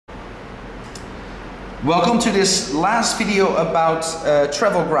Welcome to this last video about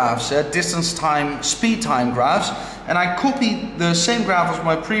travel graphs, distance time, speed time graphs. And I copied the same graph as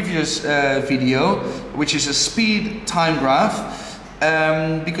my previous video, which is a speed time graph.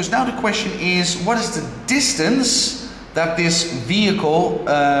 Because now the question is, what is the distance that this vehicle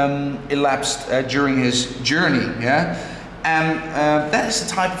elapsed during his journey? Yeah? And that is the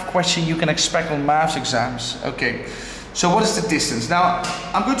type of question you can expect on maths exams. Okay, so what is the distance? Now,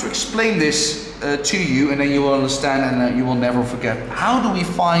 I'm going to explain this to you, and then you will understand, and you will never forget. How do we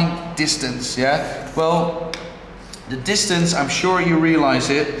find distance? Yeah, well, the distance, I'm sure you realize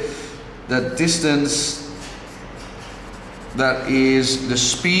it, that distance, that is the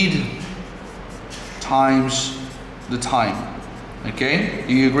speed times the time. Okay,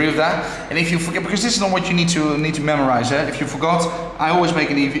 do you agree with that? And if you forget, because this is not what you need to memorize, if you forgot, I always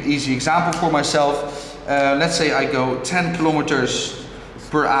make an easy example for myself. Let's say I go 10 kilometers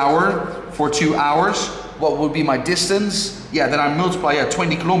per hour for 2 hours. What would be my distance? Yeah, then I multiply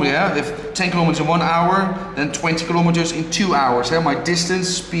 20 kilometers. Yeah? If 10 kilometers in 1 hour, then 20 kilometers in 2 hours. Yeah? My distance,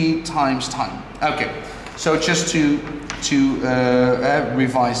 speed times time. Okay, so just to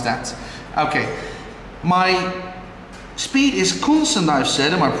revise that. Okay, my speed is constant, I've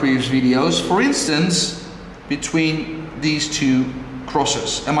said in my previous videos. For instance, between these two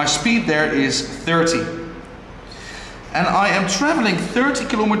crosses, and my speed there is 30. And I am traveling 30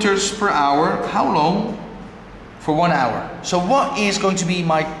 kilometers per hour. How long? For 1 hour. So what is going to be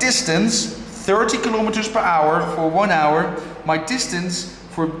my distance? 30 kilometers per hour for 1 hour. My distance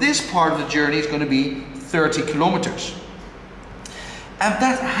for this part of the journey is going to be 30 kilometers. And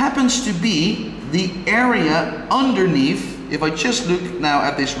that happens to be the area underneath, if I just look now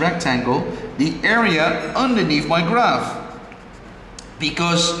at this rectangle, the area underneath my graph.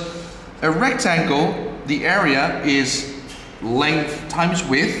 Because a rectangle, the area is length times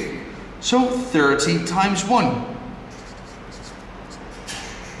width, so 30 times 1.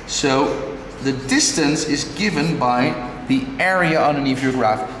 So the distance is given by the area underneath your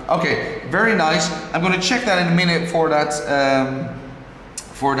graph. Okay, very nice. I'm going to check that in a minute for that,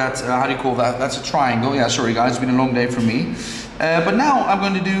 how do you call that? That's a triangle. Yeah, sorry guys, it's been a long day for me. But now I'm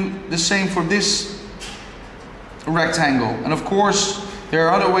going to do the same for this rectangle. And of course, there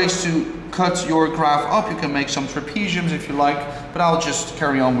are other ways to cut your graph up. You can make some trapeziums if you like, but I'll just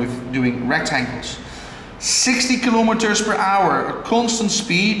carry on with doing rectangles. 60 kilometers per hour, a constant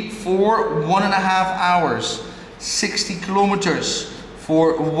speed for 1.5 hours. 60 kilometers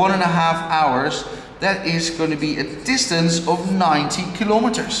for 1.5 hours. That is going to be a distance of 90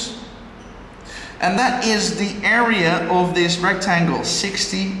 kilometers. And that is the area of this rectangle,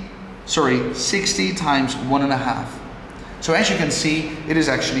 60 times 1.5. So as you can see, it is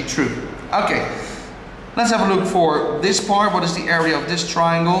actually true. Okay, let's have a look for this part. What is the area of this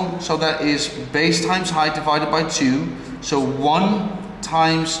triangle? So that is base times height divided by 2. So 1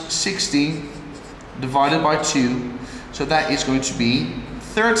 times 60 divided by 2. So that is going to be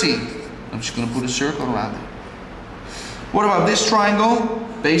 30. I'm just going to put a circle around it. What about this triangle?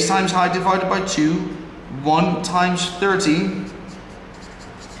 Base times height divided by 2. 1 times 30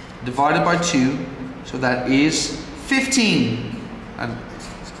 divided by 2. So that is 15. And I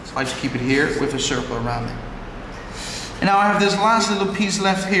like to keep it here with a circle around it. And now I have this last little piece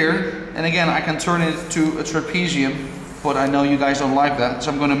left here. And again, I can turn it to a trapezium, but I know you guys don't like that.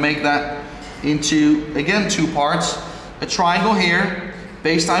 So I'm going to make that into, again, 2 parts. A triangle here,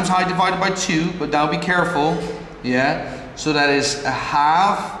 base times height divided by 2, but now be careful. Yeah, so that is a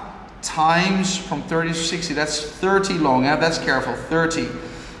half times from 30 to 60. That's 30 long. Yeah, that's careful. 30.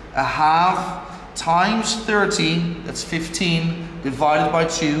 A half times 30, that's 15, divided by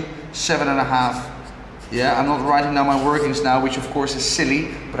 2, 7.5. Yeah, I'm not writing down my workings now, which of course is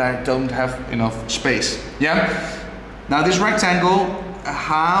silly, but I don't have enough space. Yeah? Now this rectangle, a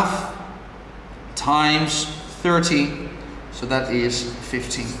half times 30, so that is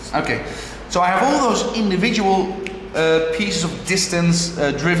 15. Okay, so I have all those individual pieces of distance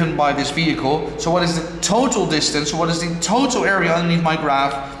driven by this vehicle. So what is the total distance? So what is the total area underneath my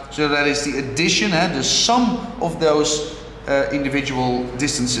graph? So that is the addition, the sum of those individual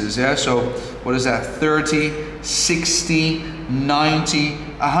distances. Yeah. So what is that? 30, 60, 90,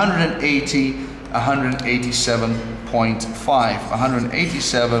 180, 187.5,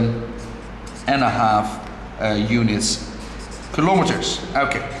 187 and a half units kilometers.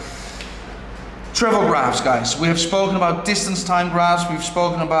 Okay. Travel graphs, guys. We have spoken about distance time graphs, we've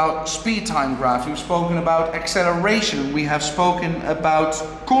spoken about speed time graphs, we've spoken about acceleration, we have spoken about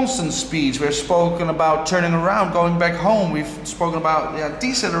constant speeds, we have spoken about turning around, going back home, we've spoken about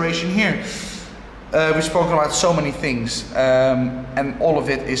deceleration here. We've spoken about so many things, and all of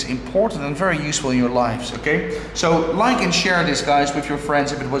it is important and very useful in your lives, okay? So like and share this, guys, with your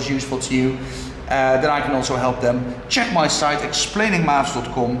friends if it was useful to you. Then I can also help them. Check my site,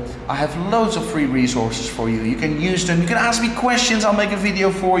 explainingmaths.com. I have loads of free resources for you. You can use them. You can ask me questions. I'll make a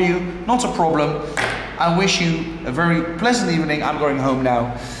video for you. Not a problem. I wish you a very pleasant evening. I'm going home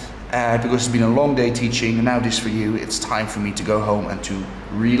now because it's been a long day teaching. And now this for you. It's time for me to go home and to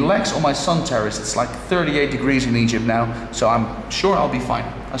relax on my sun terrace. It's like 38 degrees in Egypt now, so I'm sure I'll be fine.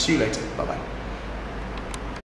 I'll see you later. Bye-bye.